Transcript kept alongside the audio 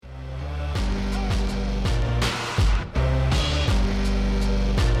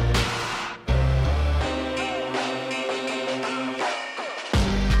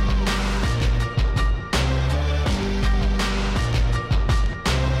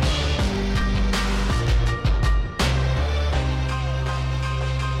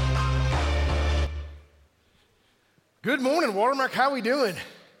Good morning, Watermark. How we doing?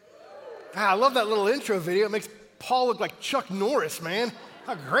 I love that little intro video. It makes Paul look like Chuck Norris, man.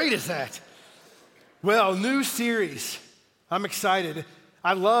 How great is that? Well, new series. I'm excited.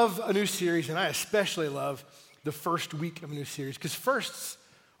 I love a new series, and I especially love the first week of a new series because firsts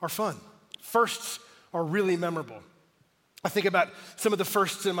are fun. Firsts are really memorable. I think about some of the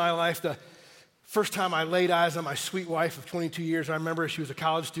firsts in my life. The first time I laid eyes on my sweet wife of 22 years, I remember she was a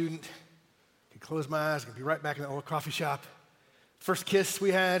college student. I could close my eyes, I could be right back in the old coffee shop. First kiss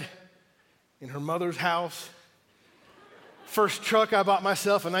we had in her mother's house. First truck I bought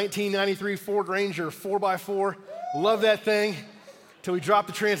myself, a 1993 Ford Ranger 4x4. Love that thing till we dropped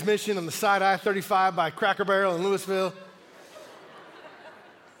the transmission on the side I-35 by Cracker Barrel in Louisville.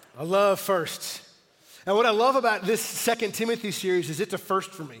 I love firsts. And what I love about this 2 Timothy series is it's a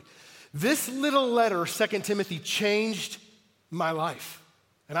first for me. This little letter, 2 Timothy, changed my life.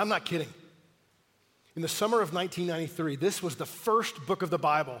 And I'm not kidding. In the summer of 1993, this was the first book of the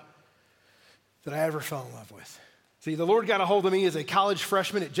Bible that I ever fell in love with. See, the Lord got a hold of me as a college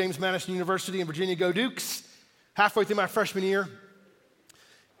freshman at James Madison University in Virginia. Go Dukes. Halfway through my freshman year,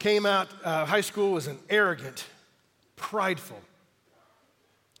 came out high school as an arrogant, prideful,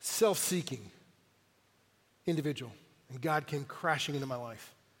 self-seeking individual. And God came crashing into my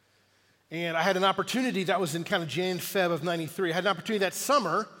life. And I had an opportunity, that was in kind of Jan-Feb of 93. I had an opportunity that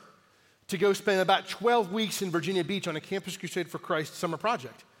summer to go spend about 12 weeks in Virginia Beach on a Campus Crusade for Christ summer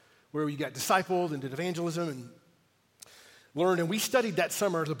project where we got discipled and did evangelism and learned. And we studied that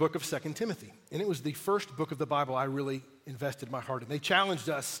summer the book of 2 Timothy. And it was the first book of the Bible I really invested my heart in. They challenged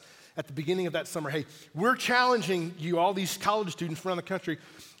us at the beginning of that summer, hey, we're challenging you, all these college students from around the country,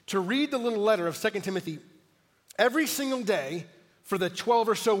 to read the little letter of 2 Timothy every single day for the 12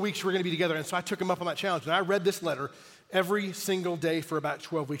 or so weeks we're going to be together. And so I took him up on that challenge. And I read this letter every single day for about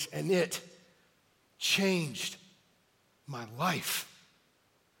 12 weeks. And it changed my life.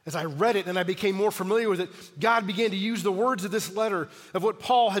 As I read it and I became more familiar with it, God began to use the words of this letter of what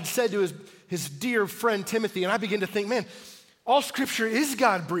Paul had said to his dear friend Timothy. And I began to think, man, all scripture is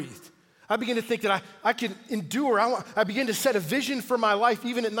God-breathed. I began to think that I could endure. I began to set a vision for my life,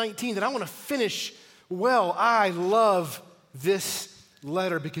 even at 19, that I want to finish well. I love this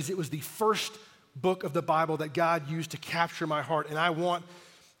letter because it was the first book of the Bible that God used to capture my heart. And I want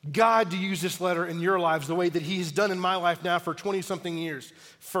God to use this letter in your lives the way that he has done in my life now for 20-something years.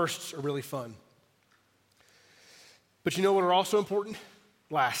 Firsts are really fun. But you know what are also important?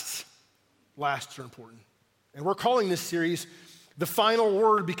 Lasts. Lasts are important. And we're calling this series The Final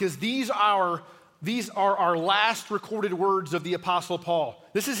Word because these are our last recorded words of the Apostle Paul.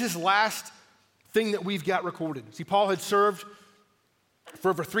 This is his last thing that we've got recorded. See, Paul had served for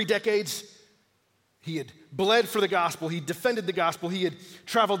over 3 decades. He had bled for the gospel. He defended the gospel. He had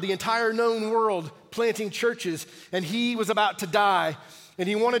traveled the entire known world planting churches, and he was about to die, and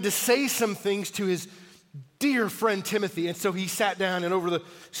he wanted to say some things to his dear friend Timothy, and so he sat down, and over the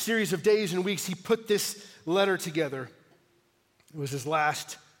series of days and weeks, he put this letter together. It was his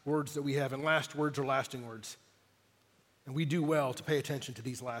last words that we have, and last words are lasting words, and we do well to pay attention to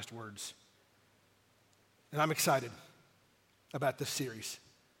these last words. And I'm excited about this series.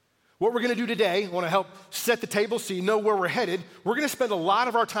 What we're going to do today, I want to help set the table so you know where we're headed. We're going to spend a lot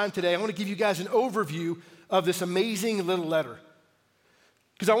of our time today. I want to give you guys an overview of this amazing little letter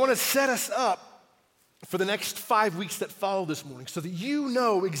because I want to set us up for the next 5 weeks that follow this morning so that you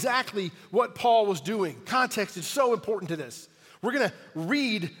know exactly what Paul was doing. Context is so important to this. We're going to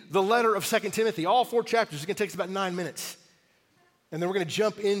read the letter of 2 Timothy, all 4 chapters. It's going to take us about 9 minutes. And then we're going to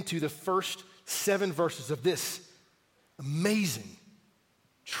jump into the first 7 verses of this amazing,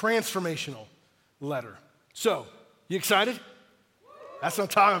 transformational letter. So, you excited? That's what I'm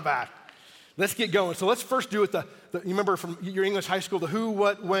talking about. Let's get going. So let's first do it you remember from your English high school, the who,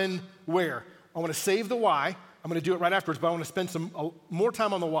 what, when, where. I want to save the why. I'm going to do it right afterwards, but I want to spend some more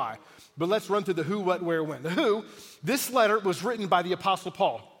time on the why. But let's run through the who, what, where, when. The who, this letter was written by the Apostle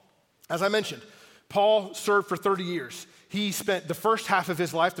Paul. As I mentioned, Paul served for 30 years. He spent the first half of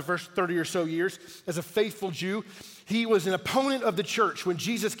his life, the first 30 or so years, as a faithful Jew. He was an opponent of the church. When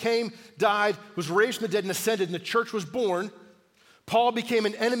Jesus came, died, was raised from the dead, and ascended, and the church was born, Paul became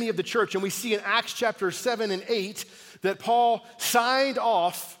an enemy of the church. And we see in Acts chapter 7 and 8 that Paul signed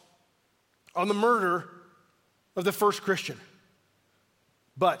off on the murder of the first Christian.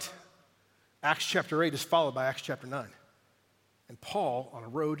 But Acts chapter 8 is followed by Acts chapter 9. And Paul, on a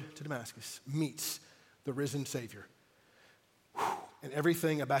road to Damascus, meets the risen Savior. And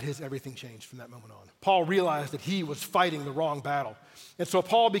everything about his everything changed from that moment on. Paul realized that he was fighting the wrong battle. And so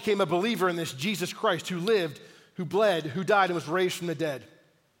Paul became a believer in this Jesus Christ who lived, who bled, who died, and was raised from the dead.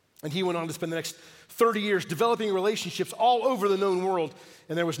 And he went on to spend the next 30 years developing relationships all over the known world,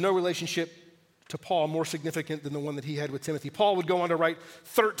 and there was no relationship to Paul more significant than the one that he had with Timothy. Paul would go on to write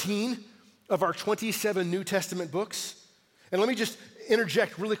 13 of our 27 New Testament books. And let me just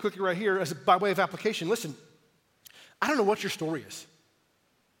interject really quickly right here by way of application. Listen, I don't know what your story is.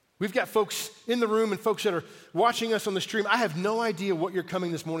 We've got folks in the room and folks that are watching us on the stream. I have no idea what you're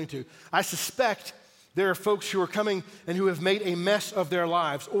coming this morning to. I suspect there are folks who are coming and who have made a mess of their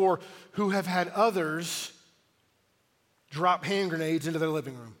lives or who have had others drop hand grenades into their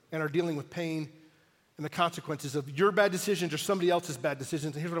living room and are dealing with pain and the consequences of your bad decisions or somebody else's bad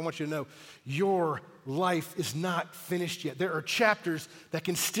decisions. And here's what I want you to know. Your life is not finished yet. There are chapters that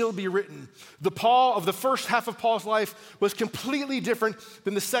can still be written. The Paul of the first half of Paul's life was completely different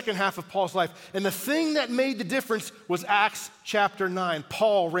than the second half of Paul's life. And the thing that made the difference was Acts chapter 9.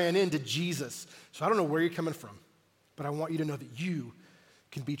 Paul ran into Jesus. So I don't know where you're coming from, but I want you to know that you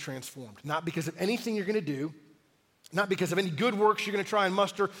can be transformed. Not because of anything you're going to do, not because of any good works you're going to try and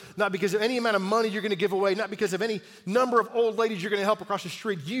muster, not because of any amount of money you're going to give away, not because of any number of old ladies you're going to help across the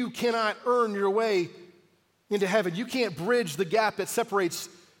street. You cannot earn your way into heaven. You can't bridge the gap that separates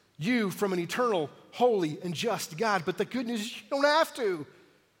you from an eternal, holy, and just God. But the good news is you don't have to,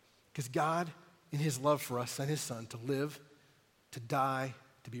 because God, in his love for us, sent his son to live, to die,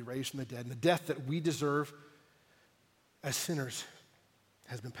 to be raised from the dead. And the death that we deserve as sinners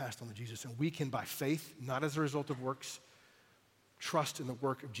has been passed on to Jesus. And we can, by faith, not as a result of works, trust in the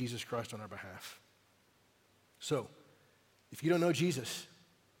work of Jesus Christ on our behalf. So, if you don't know Jesus,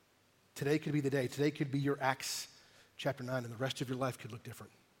 today could be the day. Today could be your Acts chapter 9, and the rest of your life could look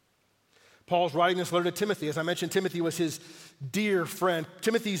different. Paul's writing this letter to Timothy. As I mentioned, Timothy was his dear friend.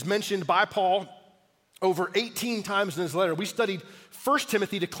 Timothy's mentioned by Paul over 18 times in his letter. We studied 1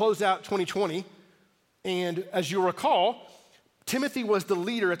 Timothy to close out 2020, and as you'll recall, Timothy was the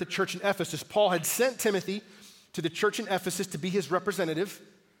leader at the church in Ephesus. Paul had sent Timothy to the church in Ephesus to be his representative.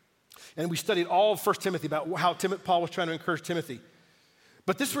 And we studied all of 1 Timothy about how Paul was trying to encourage Timothy.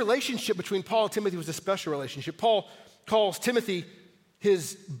 But this relationship between Paul and Timothy was a special relationship. Paul calls Timothy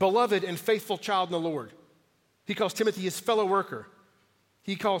his beloved and faithful child in the Lord. He calls Timothy his fellow worker.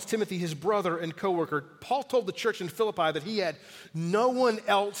 He calls Timothy his brother and co-worker. Paul told the church in Philippi that he had no one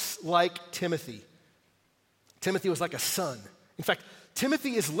else like Timothy. Timothy was like a son. In fact,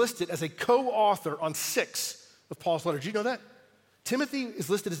 Timothy is listed as a co-author on 6 of Paul's letters. Did you know that? Timothy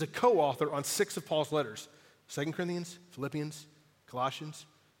is listed as a co-author on 6 of Paul's letters. 2 Corinthians, Philippians, Colossians,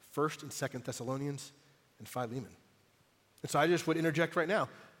 1st and 2nd Thessalonians, and Philemon. And so I just would interject right now.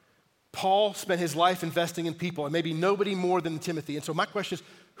 Paul spent his life investing in people, and maybe nobody more than Timothy. And so my question is,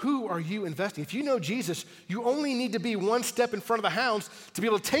 who are you investing? If you know Jesus, you only need to be one step in front of the hounds to be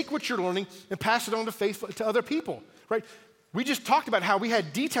able to take what you're learning and pass it on to other people, right? We just talked about how we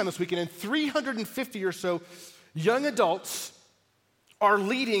had D-Town this weekend, and 350 or so young adults are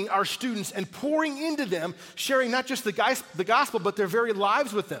leading our students and pouring into them, sharing not just the gospel, but their very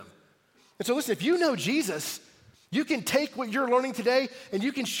lives with them. And so listen, if you know Jesus, you can take what you're learning today and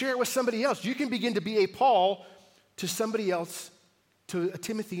you can share it with somebody else. You can begin to be a Paul to somebody else, to a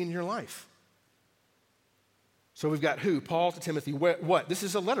Timothy in your life. So we've got who? Paul to Timothy. What? This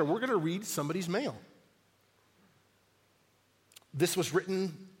is a letter. We're going to read somebody's mail. This was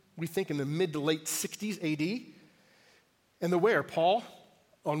written, we think, in the mid to late 60s AD. And the where? Paul,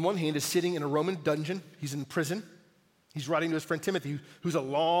 on one hand, is sitting in a Roman dungeon. He's in prison. He's writing to his friend Timothy, who's a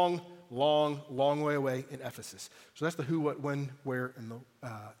long way away in Ephesus. So that's the who, what, when, where, and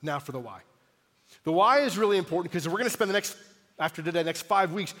now for the why. The why is really important because we're going to spend after today, next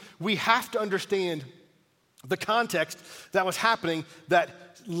 5 weeks, we have to understand the context that was happening that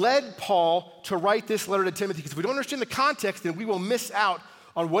led Paul to write this letter to Timothy. Because if we don't understand the context, then we will miss out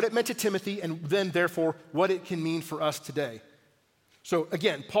on what it meant to Timothy and then, therefore, what it can mean for us today. So,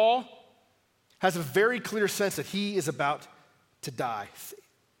 again, Paul has a very clear sense that he is about to die.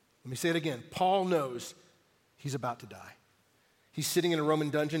 Let me say it again. Paul knows he's about to die. He's sitting in a Roman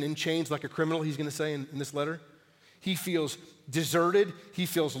dungeon in chains like a criminal, he's going to say in this letter. He feels deserted, he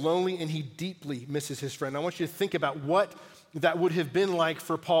feels lonely, and he deeply misses his friend. I want you to think about what that would have been like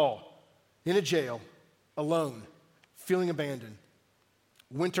for Paul in a jail, alone, feeling abandoned.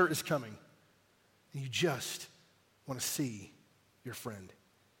 Winter is coming, and you just want to see your friend.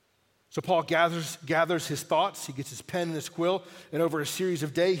 So Paul gathers his thoughts, he gets his pen and his quill, and over a series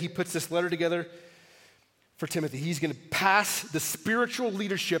of days, he puts this letter together for Timothy. He's going to pass the spiritual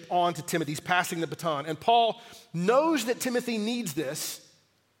leadership on to Timothy. He's passing the baton. And Paul knows that Timothy needs this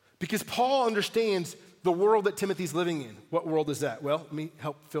because Paul understands the world that Timothy's living in. What world is that? Well, let me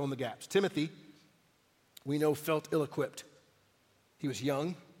help fill in the gaps. Timothy, we know, felt ill-equipped. He was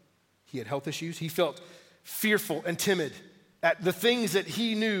young. He had health issues. He felt fearful and timid at the things that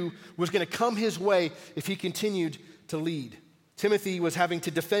he knew was going to come his way if he continued to lead. Timothy was having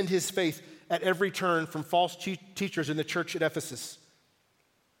to defend his faith at every turn from false teachers in the church at Ephesus.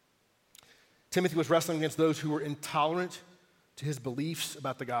 Timothy was wrestling against those who were intolerant to his beliefs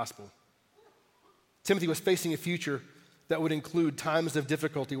about the gospel. Timothy was facing a future that would include times of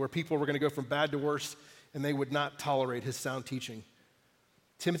difficulty where people were going to go from bad to worse and they would not tolerate his sound teaching.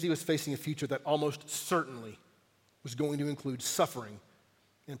 Timothy was facing a future that almost certainly was going to include suffering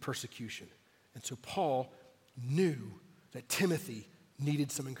and persecution. And so Paul knew that Timothy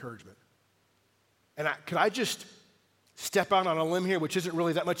needed some encouragement. And could I just step out on a limb here, which isn't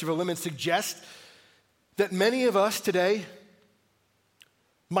really that much of a limb, and suggest that many of us today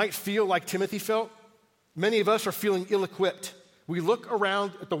might feel like Timothy felt? Many of us are feeling ill-equipped. We look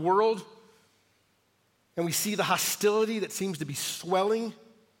around at the world and we see the hostility that seems to be swelling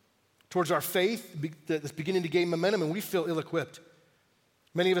towards our faith that's beginning to gain momentum, and we feel ill-equipped.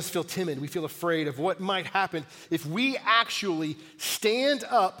 Many of us feel timid. We feel afraid of what might happen if we actually stand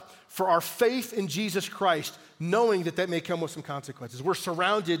up for our faith in Jesus Christ, knowing that that may come with some consequences. We're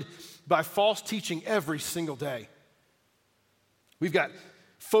surrounded by false teaching every single day. We've got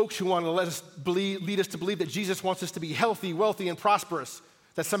folks who want to lead us to believe that Jesus wants us to be healthy, wealthy, and prosperous,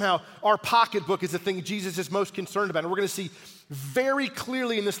 that somehow our pocketbook is the thing Jesus is most concerned about. And we're going to see very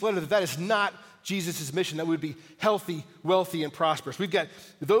clearly in this letter that that is not Jesus' mission, that we would be healthy, wealthy, and prosperous. We've got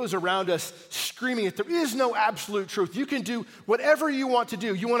those around us screaming that there is no absolute truth. You can do whatever you want to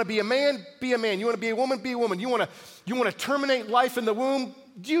do. You want to be a man, be a man. You want to be a woman, be a woman. You want to terminate life in the womb,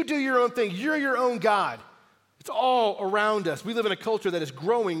 you do your own thing. You're your own God. It's all around us. We live in a culture that is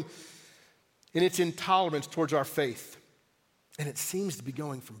growing in its intolerance towards our faith. And it seems to be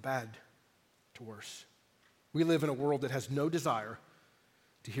going from bad to worse. We live in a world that has no desire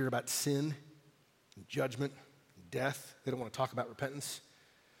to hear about sin and judgment and death. They don't want to talk about repentance.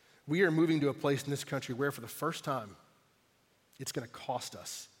 We are moving to a place in this country where for the first time, it's going to cost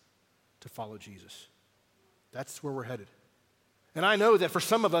us to follow Jesus. That's where we're headed. And I know that for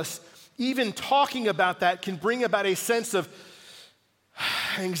some of us, even talking about that can bring about a sense of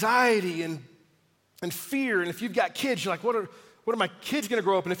anxiety and fear. And if you've got kids, you're like, what are my kids going to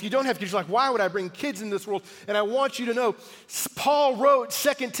grow up? And if you don't have kids, you're like, why would I bring kids into this world? And I want you to know, Paul wrote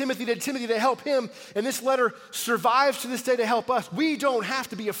 2 Timothy to help him, and this letter survives to this day to help us. We don't have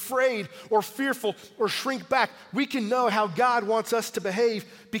to be afraid or fearful or shrink back. We can know how God wants us to behave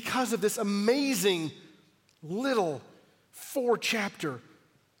because of this amazing little 4-chapter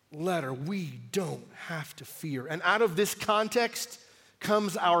letter. We don't have to fear. And out of this context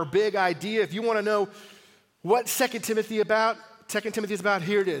comes our big idea. If you want to know what 2 Timothy is about,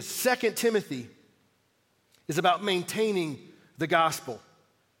 here it is. 2 Timothy is about maintaining the gospel.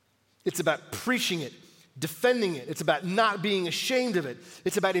 It's about preaching it, defending it. It's about not being ashamed of it.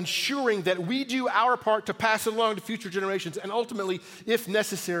 It's about ensuring that we do our part to pass it along to future generations and ultimately, if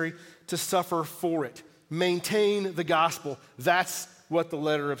necessary, to suffer for it. Maintain the gospel. That's what the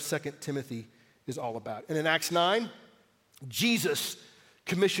letter of 2 Timothy is all about. And in Acts 9, Jesus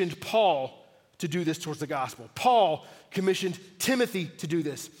commissioned Paul to do this towards the gospel. Paul commissioned Timothy to do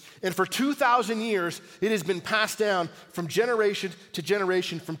this. And for 2,000 years, it has been passed down from generation to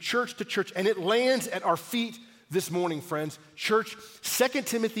generation, from church to church, and it lands at our feet this morning, friends. Church, 2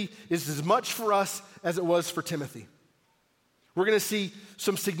 Timothy is as much for us as it was for Timothy. We're going to see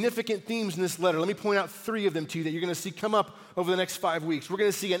some significant themes in this letter. Let me point out 3 of them to you that you're going to see come up over the next 5 weeks. We're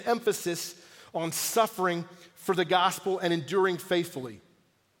going to see an emphasis on suffering for the gospel and enduring faithfully.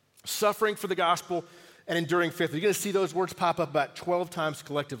 Suffering for the gospel and enduring faithfully. You're going to see those words pop up about 12 times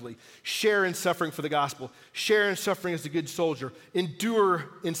collectively. Share in suffering for the gospel. Share in suffering as a good soldier. Endure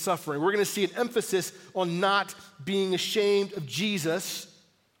in suffering. We're going to see an emphasis on not being ashamed of Jesus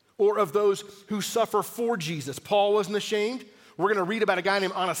or of those who suffer for Jesus. Paul wasn't ashamed. We're going to read about a guy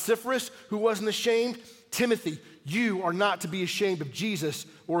named Onesiphorus who wasn't ashamed. Timothy, you are not to be ashamed of Jesus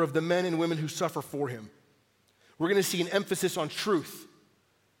or of the men and women who suffer for him. We're going to see an emphasis on truth,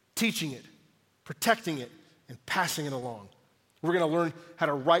 teaching it, protecting it, and passing it along. We're going to learn how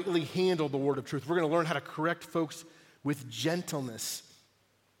to rightly handle the word of truth. We're going to learn how to correct folks with gentleness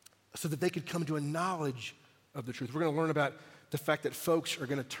so that they could come to a knowledge of the truth. We're going to learn about the fact that folks are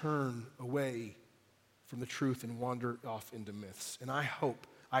going to turn away from the truth and wander off into myths. And I hope,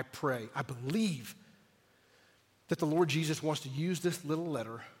 I pray, I believe that the Lord Jesus wants to use this little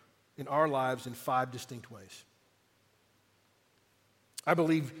letter in our lives in 5 distinct ways. I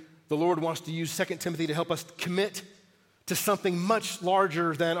believe the Lord wants to use 2 Timothy to help us commit to something much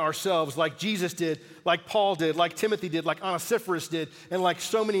larger than ourselves, like Jesus did, like Paul did, like Timothy did, like Onesiphorus did, and like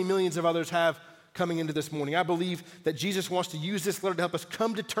so many millions of others have coming into this morning. I believe that Jesus wants to use this letter to help us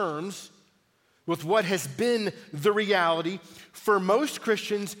come to terms with what has been the reality for most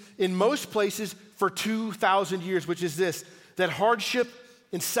Christians in most places for 2,000 years, which is this, that hardship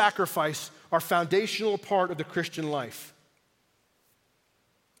and sacrifice are foundational part of the Christian life.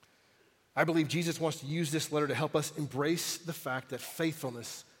 I believe Jesus wants to use this letter to help us embrace the fact that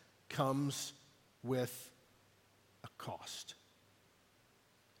faithfulness comes with a cost.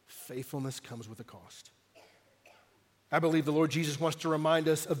 Faithfulness comes with a cost. I believe the Lord Jesus wants to remind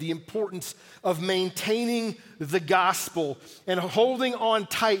us of the importance of maintaining the gospel and holding on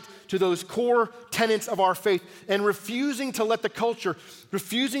tight to those core tenets of our faith and refusing to let the culture,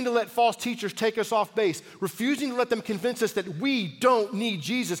 refusing to let false teachers take us off base, refusing to let them convince us that we don't need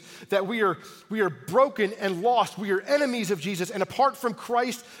Jesus, that we are broken and lost, we are enemies of Jesus, and apart from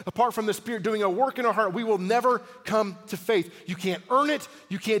Christ, apart from the Spirit doing a work in our heart, we will never come to faith. You can't earn it.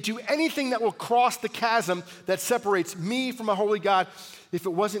 You can't do anything that will cross the chasm that separates me from a holy God if it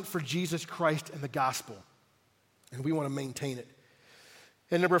wasn't for Jesus Christ and the gospel. And we want to maintain it.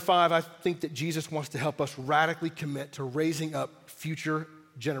 And number 5, I think that Jesus wants to help us radically commit to raising up future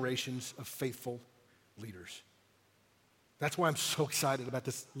generations of faithful leaders. That's why I'm so excited about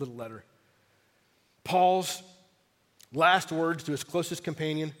this little letter. Paul's last words to his closest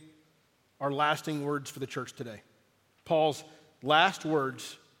companion are lasting words for the church today. Paul's last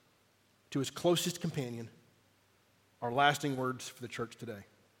words to his closest companion are lasting words for the church today.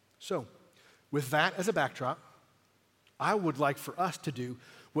 So, with that as a backdrop, I would like for us to do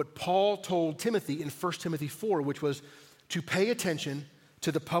what Paul told Timothy in 1 Timothy 4, which was to pay attention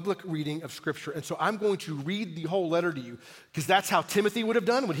to the public reading of Scripture. And so I'm going to read the whole letter to you, because that's how Timothy would have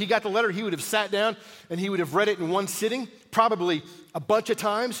done. When he got the letter, he would have sat down and he would have read it in one sitting, probably a bunch of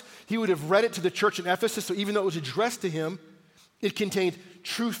times. He would have read it to the church in Ephesus, so even though it was addressed to him, it contained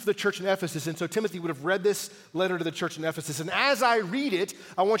truth for the church in Ephesus. And so Timothy would have read this letter to the church in Ephesus. And as I read it,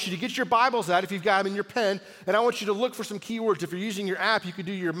 I want you to get your Bibles out if you've got them in your pen, and I want you to look for some key words. If you're using your app, you could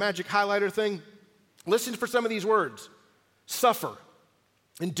do your magic highlighter thing. Listen for some of these words. Suffer,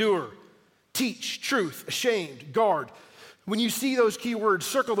 endure, teach, truth, ashamed, guard. When you see those key words,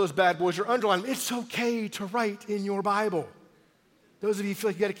 circle those bad boys or underline them. It's okay to write in your Bible. Those of you who feel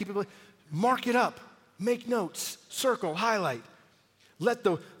like you got to keep it, mark it up, make notes, circle, highlight. Let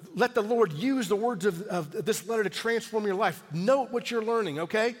the Lord use the words of this letter to transform your life. Note what you're learning,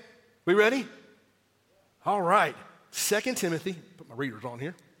 okay? We ready? All right. 2 Timothy, put my readers on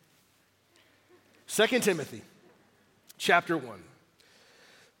here. 2 Timothy, chapter 1.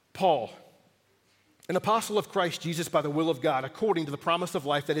 Paul, an apostle of Christ Jesus by the will of God, according to the promise of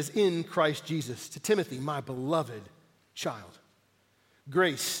life that is in Christ Jesus, to Timothy, my beloved child.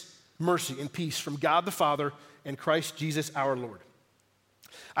 Grace, mercy, and peace from God the Father and Christ Jesus our Lord.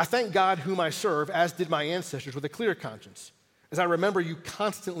 I thank God whom I serve, as did my ancestors, with a clear conscience, as I remember you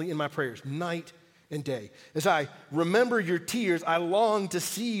constantly in my prayers, night and day. As I remember your tears, I long to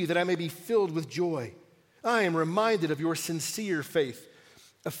see you that I may be filled with joy. I am reminded of your sincere faith,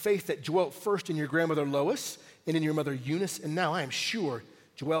 a faith that dwelt first in your grandmother Lois and in your mother Eunice, and now I am sure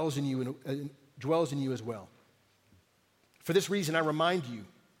dwells in you as well. For this reason, I remind you,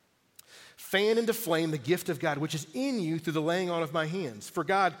 fan into flame the gift of God, which is in you through the laying on of my hands. For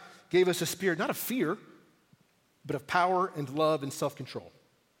God gave us a spirit, not of fear, but of power and love and self-control.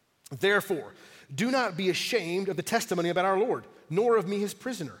 Therefore, do not be ashamed of the testimony about our Lord, nor of me his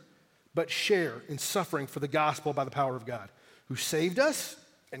prisoner, but share in suffering for the gospel by the power of God, who saved us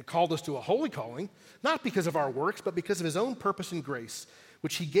and called us to a holy calling, not because of our works, but because of his own purpose and grace,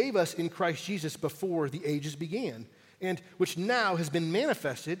 which he gave us in Christ Jesus before the ages began, and which now has been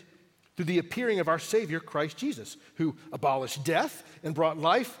manifested through the appearing of our Savior, Christ Jesus, who abolished death and brought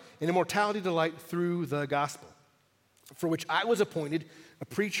life and immortality to light through the gospel, for which I was appointed a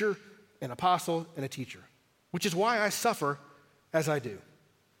preacher, an apostle, and a teacher, which is why I suffer as I do.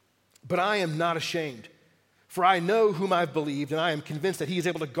 But I am not ashamed, for I know whom I've believed, and I am convinced that he is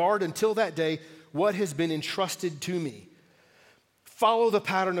able to guard until that day what has been entrusted to me. Follow the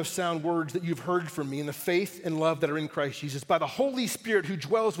pattern of sound words that you've heard from me in the faith and love that are in Christ Jesus. By the Holy Spirit who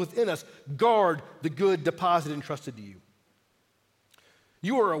dwells within us, guard the good deposit entrusted to you.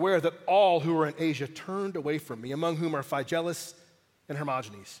 You are aware that all who are in Asia turned away from me, among whom are Phygelus and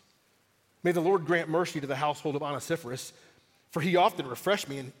Hermogenes. May the Lord grant mercy to the household of Onesiphorus, for he often refreshed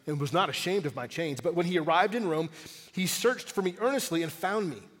me and was not ashamed of my chains. But when he arrived in Rome, he searched for me earnestly and found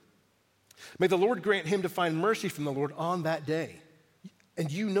me. May the Lord grant him to find mercy from the Lord on that day. And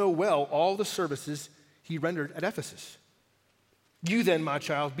you know well all the services he rendered at Ephesus, You then, my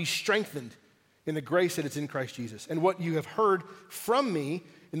child, be strengthened in the grace that is in Christ Jesus. And what you have heard from me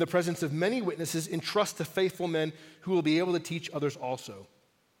in the presence of many witnesses, entrust to faithful men who will be able to teach others also.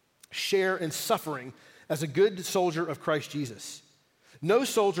 Share in suffering as a good soldier of Christ Jesus. No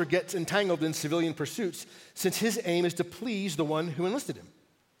soldier gets entangled in civilian pursuits, since his aim is to please the one who enlisted him.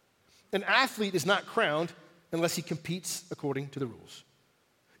 An athlete is not crowned unless he competes according to the rules.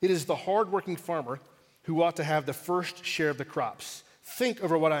 It is the hardworking farmer who ought to have the first share of the crops. Think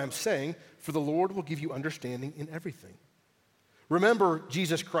over what I am saying, for the Lord will give you understanding in everything. Remember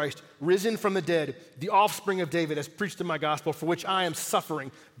Jesus Christ, risen from the dead, the offspring of David, as preached in my gospel, for which I am suffering,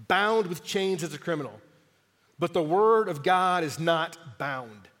 bound with chains as a criminal. But the word of God is not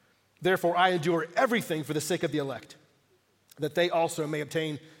bound. Therefore, I endure everything for the sake of the elect, that they also may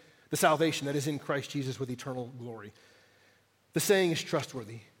obtain the salvation that is in Christ Jesus with eternal glory. The saying is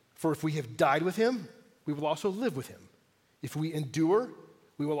trustworthy, for if we have died with him, we will also live with him. If we endure,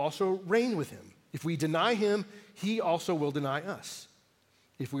 we will also reign with him. If we deny him, he also will deny us.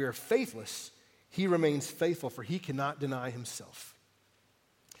 If we are faithless, he remains faithful, for he cannot deny himself.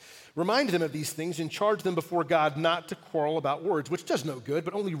 Remind them of these things and charge them before God not to quarrel about words, which does no good,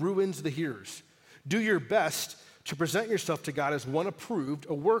 but only ruins the hearers. Do your best to present yourself to God as one approved,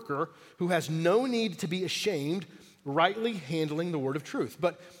 a worker who has no need to be ashamed, rightly handling the word of truth.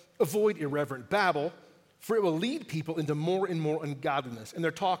 But avoid irreverent babble, for it will lead people into more and more ungodliness, and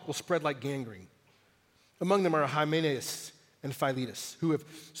their talk will spread like gangrene. Among them are Hymenaeus and Philetus, who have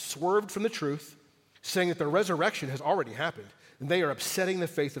swerved from the truth, saying that the resurrection has already happened, and they are upsetting the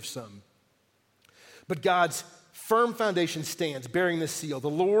faith of some. But God's firm foundation stands, bearing this seal. The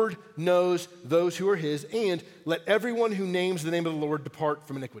Lord knows those who are his, and let everyone who names the name of the Lord depart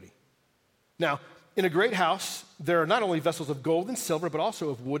from iniquity. Now, in a great house, there are not only vessels of gold and silver, but also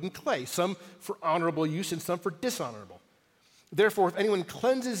of wood and clay, some for honorable use and some for dishonorable. Therefore, if anyone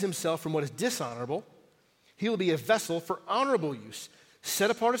cleanses himself from what is dishonorable, he will be a vessel for honorable use,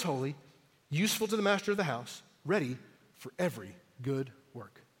 set apart as holy, useful to the master of the house, ready for every good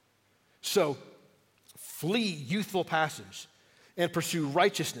work. So, flee youthful passions and pursue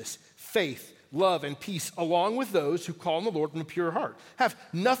righteousness, faith, love, and peace, along with those who call on the Lord from a pure heart. Have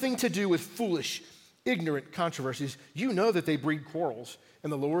nothing to do with foolish, ignorant controversies. You know that they breed quarrels,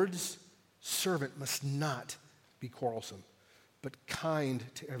 and the Lord's servant must not be quarrelsome, but kind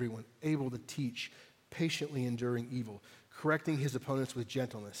to everyone, able to teach, patiently enduring evil, correcting his opponents with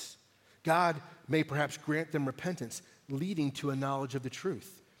gentleness. God may perhaps grant them repentance, leading to a knowledge of the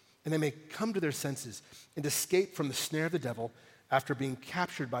truth, and they may come to their senses and escape from the snare of the devil after being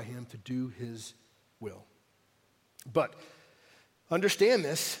captured by him to do his will. But understand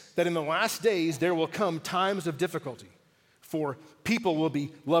this, that in the last days there will come times of difficulty, for people will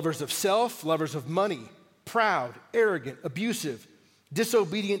be lovers of self, lovers of money, proud, arrogant, abusive,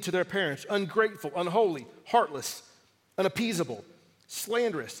 disobedient to their parents, ungrateful, unholy, heartless, unappeasable,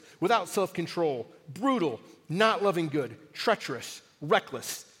 slanderous, without self-control, brutal, not loving good, treacherous,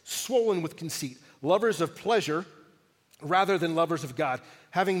 reckless, swollen with conceit, lovers of pleasure rather than lovers of God,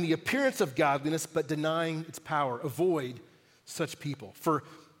 having the appearance of godliness but denying its power. Avoid such people. For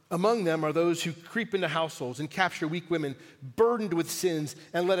among them are those who creep into households and capture weak women, burdened with sins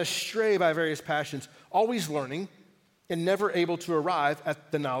and led astray by various passions, always learning and never able to arrive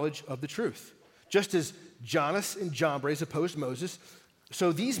at the knowledge of the truth. Just as Jannes and Jambres opposed Moses,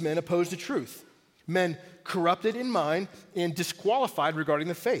 so these men oppose the truth. Men corrupted in mind and disqualified regarding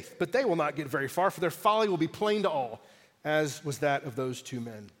the faith. But they will not get very far, for their folly will be plain to all, as was that of those two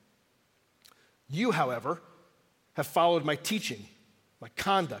men. You, however, have followed my teaching, my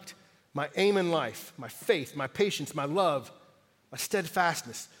conduct, my aim in life, my faith, my patience, my love, my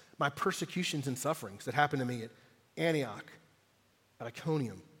steadfastness, my persecutions and sufferings that happened to me at Antioch, at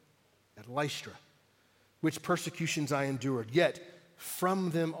Iconium, at Lystra, which persecutions I endured. Yet from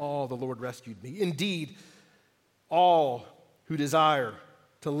them all the Lord rescued me. Indeed, all who desire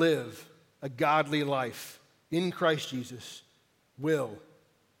to live a godly life in Christ Jesus will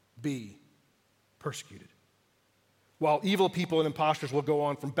be persecuted, while evil people and impostors will go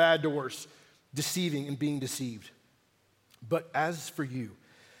on from bad to worse, deceiving and being deceived. But as for you,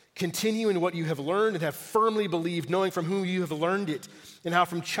 continue in what you have learned and have firmly believed, knowing from whom you have learned it, and how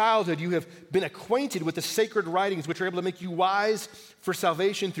from childhood you have been acquainted with the sacred writings, which are able to make you wise for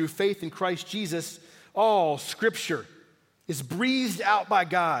salvation through faith in Christ Jesus. All Scripture is breathed out by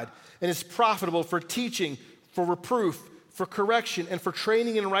God and is profitable for teaching, for reproof, for correction, and for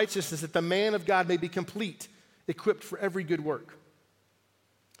training in righteousness, that the man of God may be complete, equipped for every good work.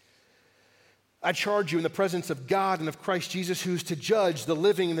 I charge you in the presence of God and of Christ Jesus, who is to judge the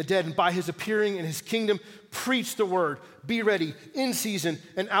living and the dead, and by his appearing in his kingdom, preach the word. Be ready in season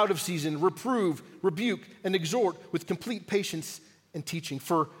and out of season. Reprove, rebuke, and exhort with complete patience and teaching.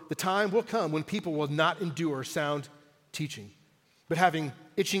 For the time will come when people will not endure sound teaching, but having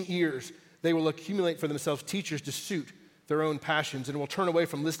itching ears, they will accumulate for themselves teachers to suit their own passions, and will turn away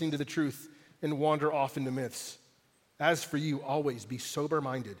from listening to the truth and wander off into myths. As for you, always be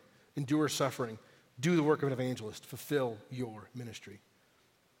sober-minded, endure suffering, do the work of an evangelist, fulfill your ministry.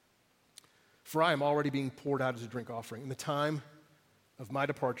 For I am already being poured out as a drink offering, and the time of my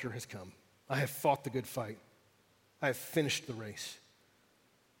departure has come. I have fought the good fight. I have finished the race.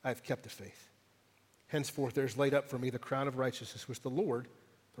 I have kept the faith. Henceforth there is laid up for me the crown of righteousness, which the Lord,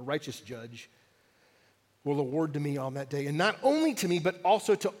 the righteous judge, will award to me on that day, and not only to me, but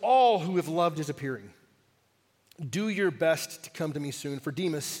also to all who have loved his appearing. Do your best to come to me soon, for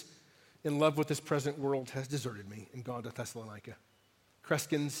Demas, in love with this present world, has deserted me and gone to Thessalonica.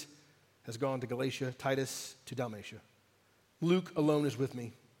 Crescens has gone to Galatia, Titus to Dalmatia. Luke alone is with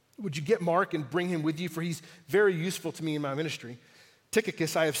me. Would you get Mark and bring him with you, for he's very useful to me in my ministry.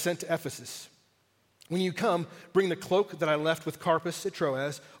 Tychicus I have sent to Ephesus. When you come, bring the cloak that I left with Carpus at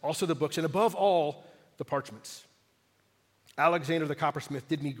Troas, also the books, and above all, the parchments. Alexander the coppersmith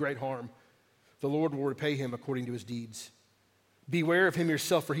did me great harm. The Lord will repay him according to his deeds. Beware of him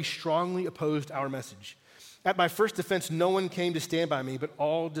yourself, for he strongly opposed our message. At my first defense, no one came to stand by me, but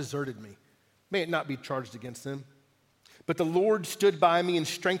all deserted me. May it not be charged against them. But the Lord stood by me and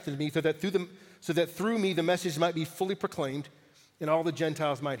strengthened me, so that through me the message might be fully proclaimed, and all the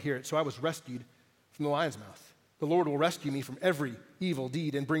Gentiles might hear it. So I was rescued from the lion's mouth. The Lord will rescue me from every evil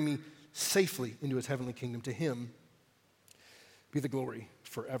deed and bring me safely into his heavenly kingdom. To him be the glory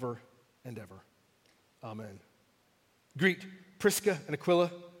forever and ever. Amen. Greet Prisca and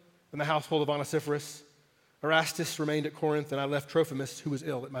Aquila and the household of Onesiphorus. Erastus remained at Corinth, and I left Trophimus, who was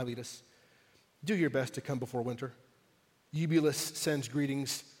ill, at Miletus. Do your best to come before winter. Eubulus sends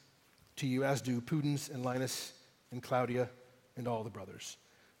greetings to you, as do Pudens and Linus and Claudia and all the brothers.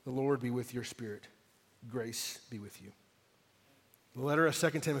 The Lord be with your spirit. Grace be with you. The letter of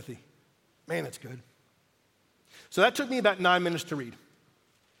 2 Timothy. Man, that's good. So that took me about 9 minutes to read.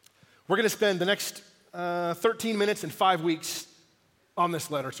 We're going to spend the next 13 minutes and 5 weeks on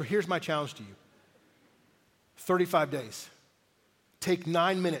this letter. So here's my challenge to you. 35 days. Take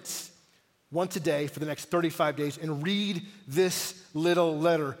 9 minutes once a day for the next 35 days and read this little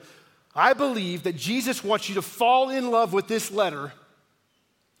letter. I believe that Jesus wants you to fall in love with this letter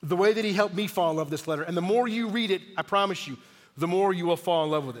the way that he helped me fall in love with this letter. And the more you read it, I promise you, the more you will fall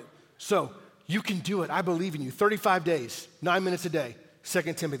in love with it. So you can do it. I believe in you. 35 days, 9 minutes a day. 2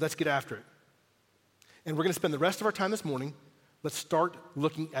 Timothy, let's get after it. And we're going to spend the rest of our time this morning. Let's start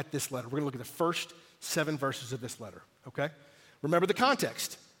looking at this letter. We're going to look at the first 7 verses of this letter, okay? Remember the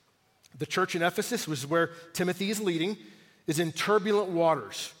context. The church in Ephesus, which is where Timothy is leading, is in turbulent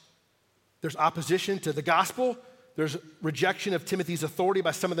waters. There's opposition to the gospel. There's rejection of Timothy's authority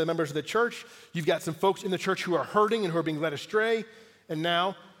by some of the members of the church. You've got some folks in the church who are hurting and who are being led astray. And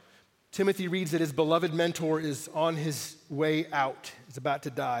now Timothy reads that his beloved mentor is on his way out, is about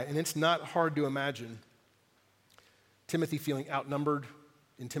to die. And it's not hard to imagine Timothy feeling outnumbered,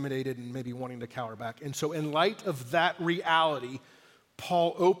 intimidated, and maybe wanting to cower back. And so in light of that reality,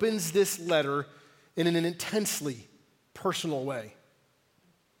 Paul opens this letter in an intensely personal way.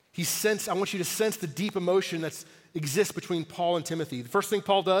 I want you to sense the deep emotion that exists between Paul and Timothy. The first thing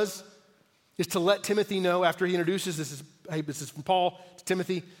Paul does is to let Timothy know after he introduces, this is from Paul to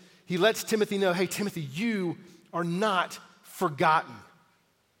Timothy. He lets Timothy know, hey, Timothy, you are not forgotten.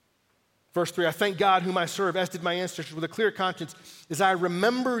 Verse 3, I thank God whom I serve, as did my ancestors, with a clear conscience, as I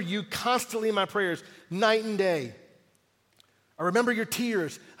remember you constantly in my prayers, night and day. I remember your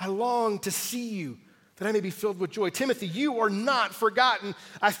tears. I long to see you, that I may be filled with joy. Timothy, you are not forgotten.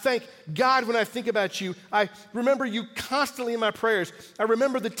 I thank God when I think about you. I remember you constantly in my prayers. I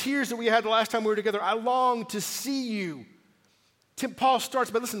remember the tears that we had the last time we were together. I long to see you. Paul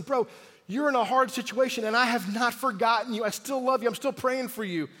starts by, listen, bro, you're in a hard situation, and I have not forgotten you. I still love you. I'm still praying for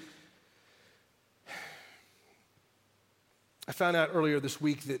you. I found out earlier this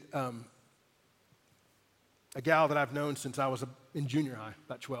week that a gal that I've known since I was in junior high,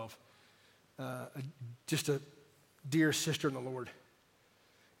 about 12, just a dear sister in the Lord.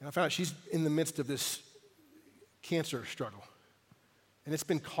 And I found out she's in the midst of this cancer struggle. And it's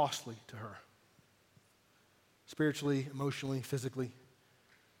been costly to her, spiritually, emotionally, physically.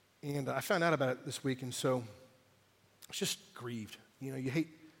 And I found out about it this week, and so I was just grieved. You know, you hate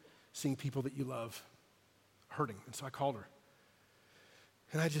seeing people that you love hurting. And so I called her.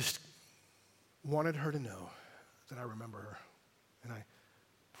 And I just wanted her to know that I remember her. And I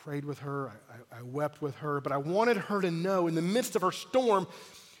prayed with her, I wept with her, but I wanted her to know in the midst of her storm,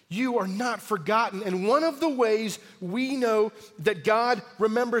 you are not forgotten. And one of the ways we know that God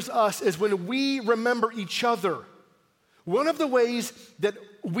remembers us is when we remember each other. One of the ways that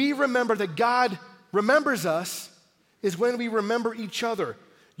we remember that God remembers us is when we remember each other.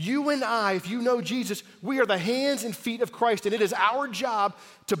 You and I, if you know Jesus, we are the hands and feet of Christ, and it is our job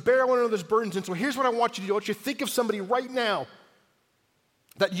to bear one another's burdens. And so here's what I want you to do. I want you to think of somebody right now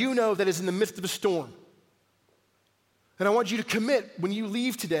that you know that is in the midst of a storm. And I want you to commit when you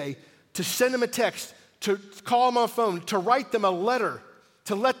leave today to send them a text, to call them on the phone, to write them a letter,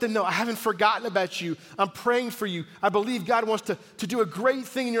 to let them know, I haven't forgotten about you. I'm praying for you. I believe God wants to do a great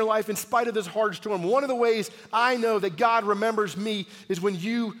thing in your life in spite of this hard storm. One of the ways I know that God remembers me is when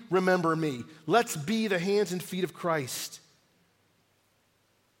you remember me. Let's be the hands and feet of Christ.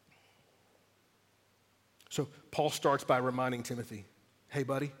 So Paul starts by reminding Timothy, hey,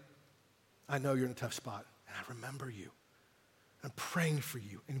 buddy, I know you're in a tough spot, and I remember you. I'm praying for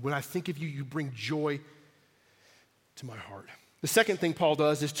you. And when I think of you, you bring joy to my heart. The second thing Paul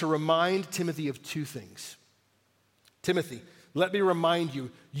does is to remind Timothy of two things. Timothy, let me remind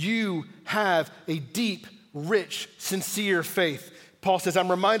you, you have a deep, rich, sincere faith. Paul says, I'm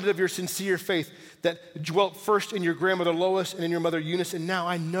reminded of your sincere faith that dwelt first in your grandmother Lois and in your mother Eunice, and now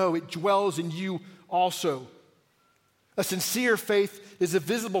I know it dwells in you also. A sincere faith is a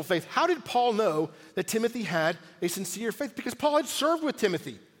visible faith. How did Paul know that Timothy had a sincere faith? Because Paul had served with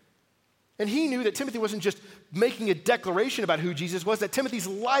Timothy. And he knew that Timothy wasn't just making a declaration about who Jesus was, that Timothy's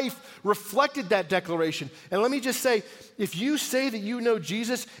life reflected that declaration. And let me just say, if you say that you know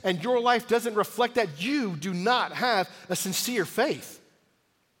Jesus and your life doesn't reflect that, you do not have a sincere faith.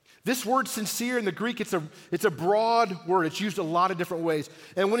 This word sincere in the Greek, it's a broad word. It's used a lot of different ways.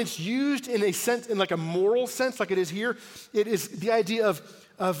 And when it's used in a sense, in like a moral sense, like it is here, it is the idea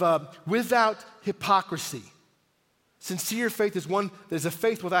of without hypocrisy. Sincere faith is one that is a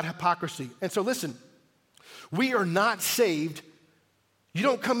faith without hypocrisy. And so listen, we are not saved. You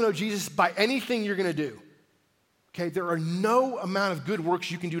don't come to know Jesus by anything you're going to do. Okay, there are no amount of good works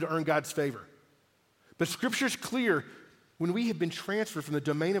you can do to earn God's favor. But Scripture's clear. When we have been transferred from the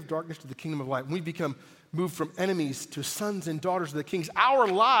domain of darkness to the kingdom of light, when we become moved from enemies to sons and daughters of the kings, our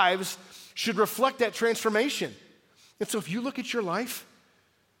lives should reflect that transformation. And so if you look at your life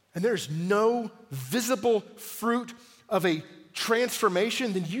and there's no visible fruit of a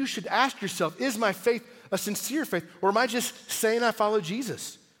transformation, then you should ask yourself, is my faith a sincere faith, or am I just saying I follow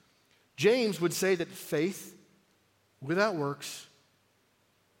Jesus? James would say that faith without works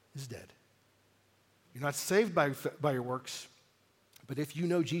is dead. You're not saved by your works, but if you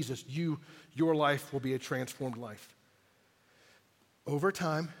know Jesus, your life will be a transformed life. Over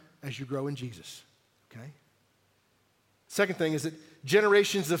time, as you grow in Jesus, okay? Second thing is that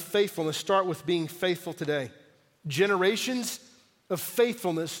generations of faithfulness start with being faithful today. Generations of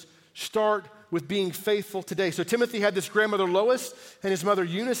faithfulness start with being faithful today. So Timothy had this grandmother Lois and his mother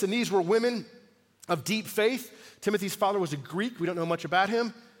Eunice, and these were women of deep faith. Timothy's father was a Greek. We don't know much about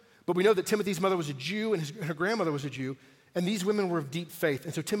him. But we know that Timothy's mother was a Jew and her grandmother was a Jew, and these women were of deep faith.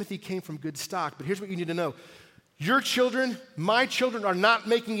 And so Timothy came from good stock. But here's what you need to know. Your children, my children, are not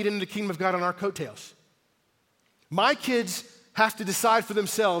making it into the kingdom of God on our coattails. My kids have to decide for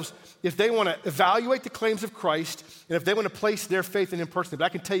themselves if they want to evaluate the claims of Christ and if they want to place their faith in him personally. But I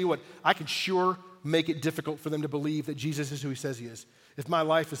can tell you what, I can sure make it difficult for them to believe that Jesus is who he says he is. If my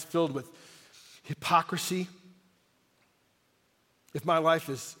life is filled with hypocrisy, if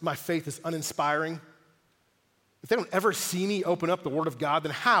my faith is uninspiring, if they don't ever see me open up the Word of God,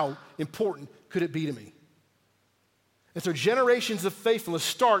 then how important could it be to me? And so generations of faithfulness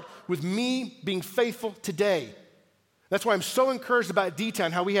start with me being faithful today. That's why I'm so encouraged about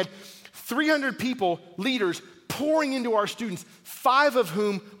D-Town, how we had 300 people, leaders, pouring into our students, 5 of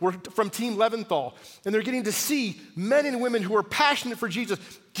whom were from Team Leventhal. And they're getting to see men and women who are passionate for Jesus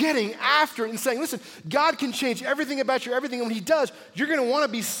getting after it and saying, listen, God can change everything about you, everything. And when he does, you're going to want to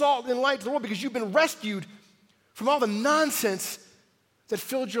be salt and light to the world because you've been rescued from all the nonsense that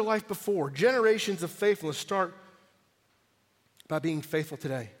filled your life before. Generations of faithfulness start by being faithful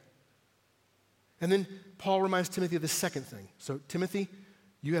today. And then Paul reminds Timothy of the second thing. So Timothy,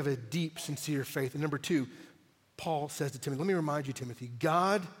 you have a deep, sincere faith. And number 2, Paul says to Timothy, let me remind you, Timothy,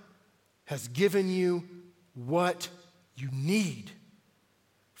 God has given you what you need.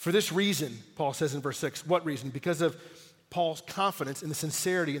 For this reason, Paul says in verse 6, what reason? Because of Paul's confidence in the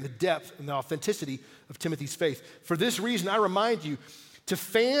sincerity and the depth and the authenticity of Timothy's faith. For this reason, I remind you to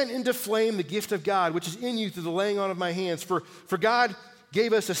fan into flame the gift of God, which is in you through the laying on of my hands. For God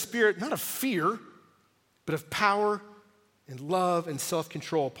gave us a spirit, not of fear, but of power and love and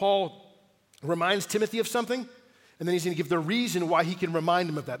self-control. Paul reminds Timothy of something, and then he's going to give the reason why he can remind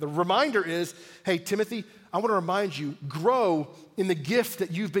him of that. The reminder is, hey, Timothy, I want to remind you, grow in the gift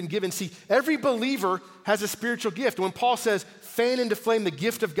that you've been given. See, every believer has a spiritual gift. When Paul says, fan into flame the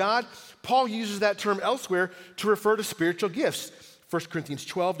gift of God, Paul uses that term elsewhere to refer to spiritual gifts. 1 Corinthians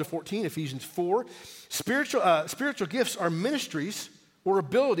 12 to 14, Ephesians 4. Spiritual gifts are ministries or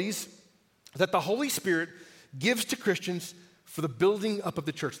abilities that the Holy Spirit gives to Christians for the building up of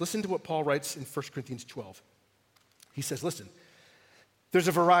the church. Listen to what Paul writes in 1 Corinthians 12. He says, listen, there's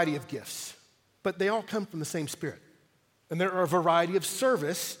a variety of gifts, but they all come from the same Spirit. And there are a variety of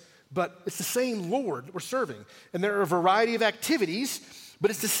service, but it's the same Lord we're serving. And there are a variety of activities,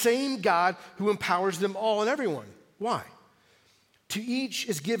 but it's the same God who empowers them all and everyone. Why? To each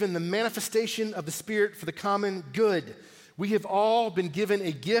is given the manifestation of the Spirit for the common good. We have all been given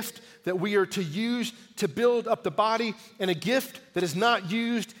a gift that we are to use to build up the body, and a gift that is not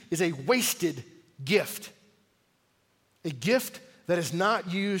used is a wasted gift. A gift that is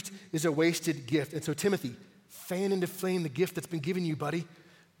not used is a wasted gift. And so, Timothy, fan into flame the gift that's been given you, buddy.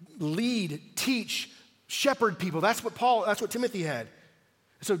 Lead, teach, shepherd people. That's what Timothy had.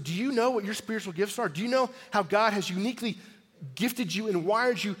 So, do you know what your spiritual gifts are? Do you know how God has uniquely gifted you and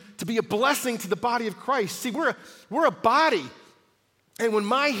wired you to be a blessing to the body of Christ? See, we're a body. And when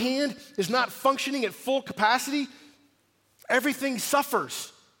my hand is not functioning at full capacity, everything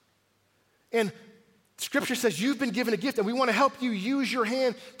suffers. And Scripture says you've been given a gift, and we want to help you use your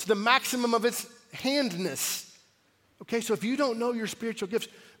hand to the maximum of its handness. Okay, so if you don't know your spiritual gifts,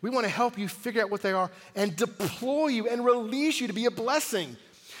 we want to help you figure out what they are and deploy you and release you to be a blessing.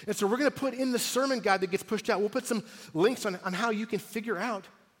 And so we're going to put in the sermon guide that gets pushed out, we'll put some links on how you can figure out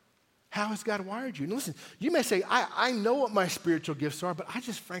how has God wired you. And listen, you may say, I know what my spiritual gifts are, but I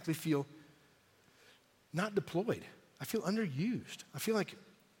just frankly feel not deployed. I feel underused. I feel like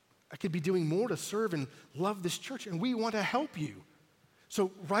I could be doing more to serve and love this church, and we want to help you.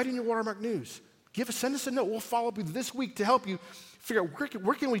 So write in your Watermark News. Send us a note. We'll follow up with you this week to help you figure out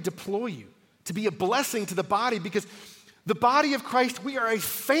where can we deploy you to be a blessing to the body, because the body of Christ, we are a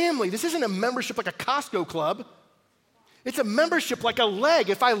family. This isn't a membership like a Costco club. It's a membership like a leg.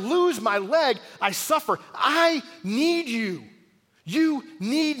 If I lose my leg, I suffer. I need you. You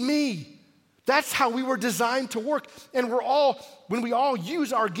need me. That's how we were designed to work. And when we all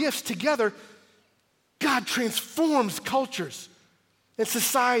use our gifts together, God transforms cultures and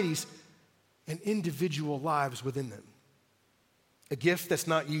societies and individual lives within them. A gift that's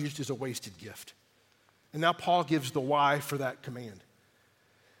not used is a wasted gift. And now Paul gives the why for that command.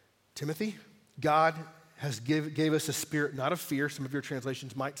 Timothy, God gave us a spirit not of fear, some of your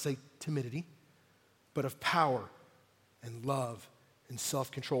translations might say timidity, but of power and love and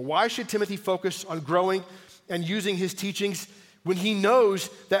self-control. Why should Timothy focus on growing and using his teachings when he knows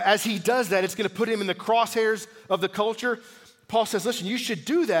that as he does that, it's going to put him in the crosshairs of the culture? Paul says, listen, you should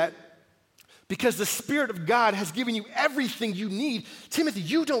do that because the Spirit of God has given you everything you need. Timothy,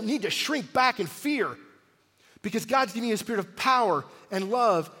 you don't need to shrink back in fear because God's giving you a spirit of power and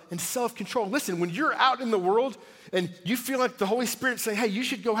love and self-control. Listen, when you're out in the world and you feel like the Holy Spirit's saying, hey, you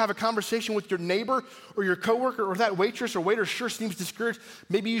should go have a conversation with your neighbor or your coworker, or that waitress or waiter sure seems discouraged,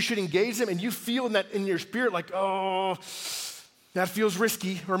 maybe you should engage them, and you feel in your spirit like, oh, that feels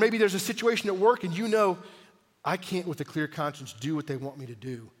risky. Or maybe there's a situation at work and you know, I can't with a clear conscience do what they want me to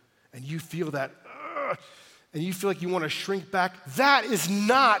do. And you feel that, and you feel like you want to shrink back. That is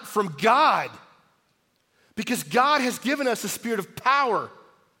not from God. Because God has given us a spirit of power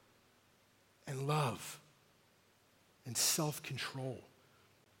and love and self-control.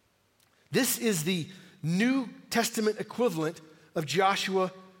 This is the New Testament equivalent of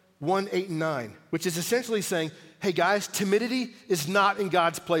Joshua 1, 8, and 9, which is essentially saying, hey guys, timidity is not in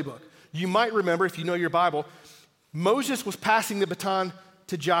God's playbook. You might remember, if you know your Bible, Moses was passing the baton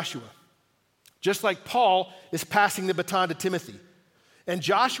to Joshua, just like Paul is passing the baton to Timothy. And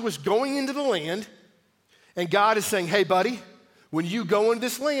Joshua's going into the land, and God is saying, hey, buddy, when you go into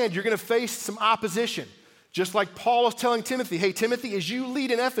this land, you're going to face some opposition. Just like Paul is telling Timothy, hey, Timothy, as you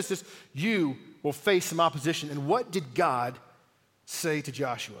lead in Ephesus, you will face some opposition. And what did God say to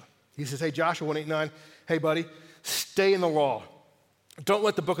Joshua? He says, hey, Joshua 1, 8, 9, hey, buddy, stay in the law. Don't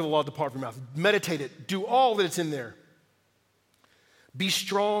let the book of the law depart from your mouth. Meditate it. Do all that it's in there. Be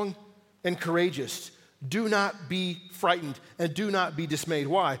strong and courageous. Do not be frightened and do not be dismayed.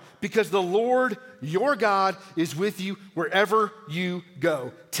 Why? Because the Lord, your God, is with you wherever you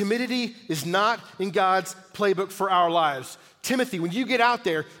go. Timidity is not in God's playbook for our lives. Timothy, when you get out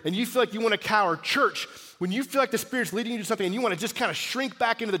there and you feel like you want to cower, church, when you feel like the Spirit's leading you to something and you want to just kind of shrink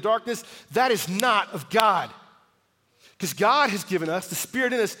back into the darkness, that is not of God. Because God has given us, the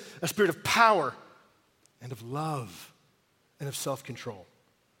Spirit in us, a spirit of power and of love and of self-control.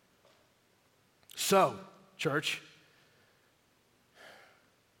 So, church,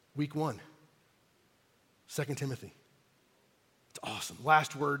 week 1, 2 Timothy. It's awesome.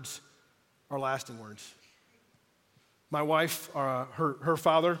 Last words are lasting words. My wife, her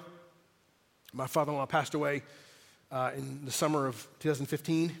father, my father-in-law passed away in the summer of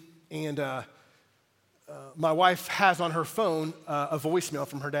 2015, and my wife has on her phone a voicemail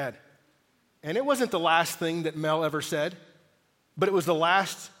from her dad. And it wasn't the last thing that Mel ever said, but it was the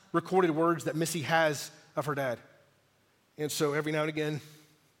last recorded words that Missy has of her dad. And so every now and again,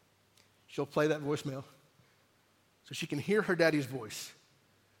 she'll play that voicemail so she can hear her daddy's voice.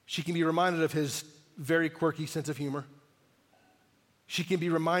 She can be reminded of his very quirky sense of humor. She can be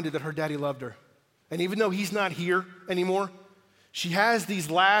reminded that her daddy loved her. And even though he's not here anymore, she has these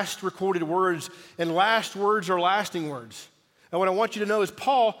last recorded words, and last words are lasting words. And what I want you to know is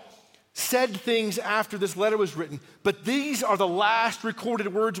Paul said things after this letter was written, but these are the last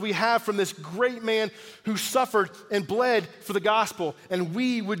recorded words we have from this great man who suffered and bled for the gospel, and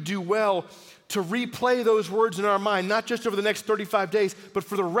we would do well to replay those words in our mind, not just over the next 35 days, but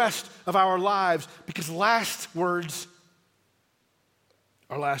for the rest of our lives, because last words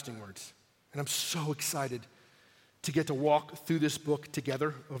are lasting words. And I'm so excited to get to walk through this book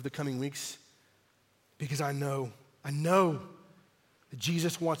together over the coming weeks, because I know that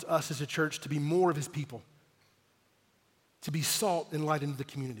Jesus wants us as a church to be more of his people, to be salt and light into the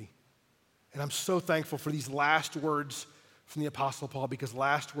community. And I'm so thankful for these last words from the Apostle Paul, because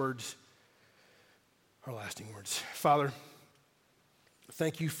last words are lasting words. Father,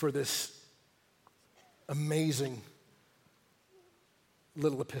 thank you for this amazing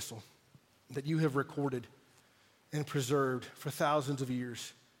little epistle that you have recorded and preserved for thousands of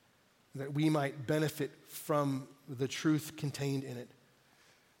years, that we might benefit from the truth contained in it.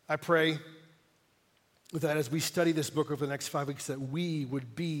 I pray that as we study this book over the next 5 weeks, that we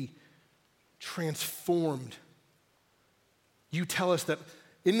would be transformed. You tell us that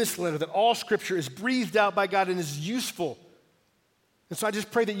in this letter that all Scripture is breathed out by God and is useful. And so I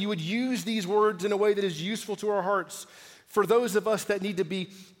just pray that you would use these words in a way that is useful to our hearts. For those of us that need to be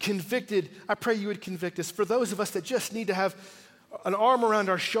convicted, I pray you would convict us. For those of us that just need to have an arm around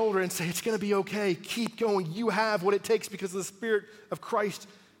our shoulder and say, it's going to be okay, keep going. You have what it takes because of the Spirit of Christ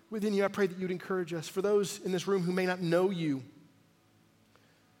within you. I pray that you'd encourage us. For those in this room who may not know you,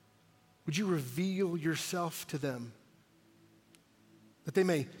 would you reveal yourself to them, that they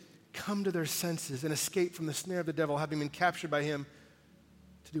may come to their senses and escape from the snare of the devil, having been captured by him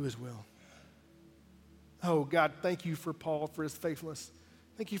to do his will. Oh, God, thank you for Paul, for his faithfulness.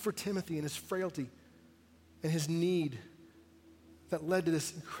 Thank you for Timothy and his frailty and his need that led to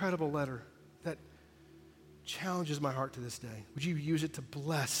this incredible letter that challenges my heart to this day. Would you use it to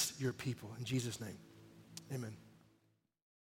bless your people? In Jesus' name, amen.